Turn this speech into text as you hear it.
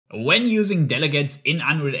When using delegates in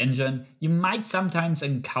Unreal Engine, you might sometimes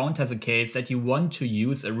encounter the case that you want to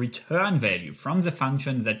use a return value from the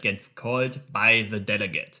function that gets called by the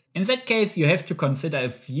delegate. In that case, you have to consider a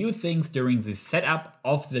few things during the setup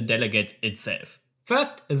of the delegate itself.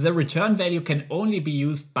 First, the return value can only be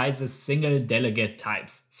used by the single delegate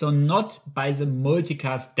types, so not by the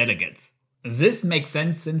multicast delegates. This makes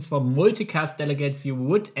sense since for multicast delegates you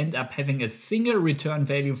would end up having a single return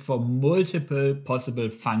value for multiple possible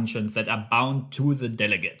functions that are bound to the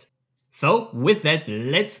delegate. So with that,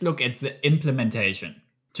 let's look at the implementation.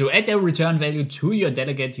 To add a return value to your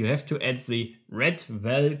delegate, you have to add the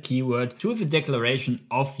readVal keyword to the declaration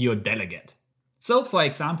of your delegate. So for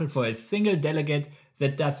example, for a single delegate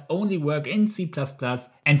that does only work in C++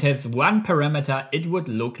 and has one parameter, it would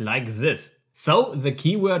look like this. So the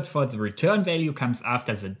keyword for the return value comes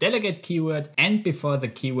after the delegate keyword and before the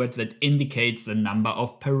keyword that indicates the number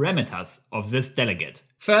of parameters of this delegate.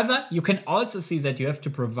 Further, you can also see that you have to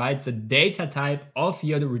provide the data type of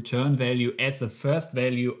your return value as the first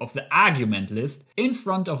value of the argument list in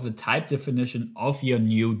front of the type definition of your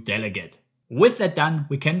new delegate. With that done,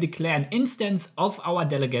 we can declare an instance of our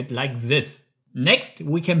delegate like this. Next,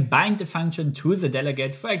 we can bind the function to the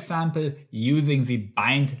delegate, for example, using the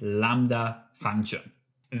bind lambda function.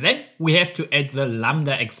 Then we have to add the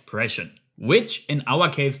lambda expression, which in our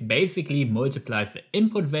case basically multiplies the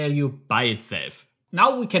input value by itself.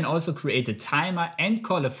 Now we can also create a timer and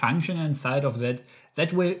call a function inside of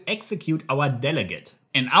that will execute our delegate.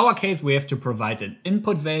 In our case, we have to provide an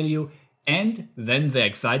input value, and then the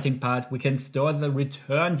exciting part, we can store the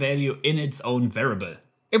return value in its own variable.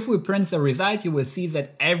 If we print the result, you will see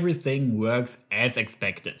that everything works as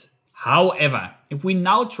expected. However, if we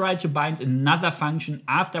now try to bind another function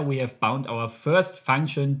after we have bound our first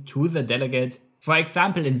function to the delegate, for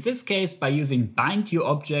example in this case by using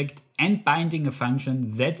bindUObject and binding a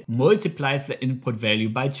function that multiplies the input value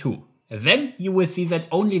by 2. Then you will see that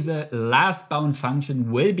only the last bound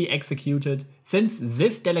function will be executed, since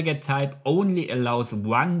this delegate type only allows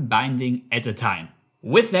one binding at a time.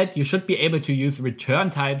 With that, you should be able to use return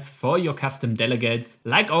types for your custom delegates.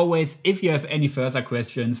 Like always, if you have any further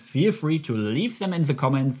questions, feel free to leave them in the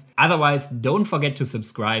comments. Otherwise, don't forget to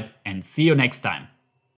subscribe and see you next time.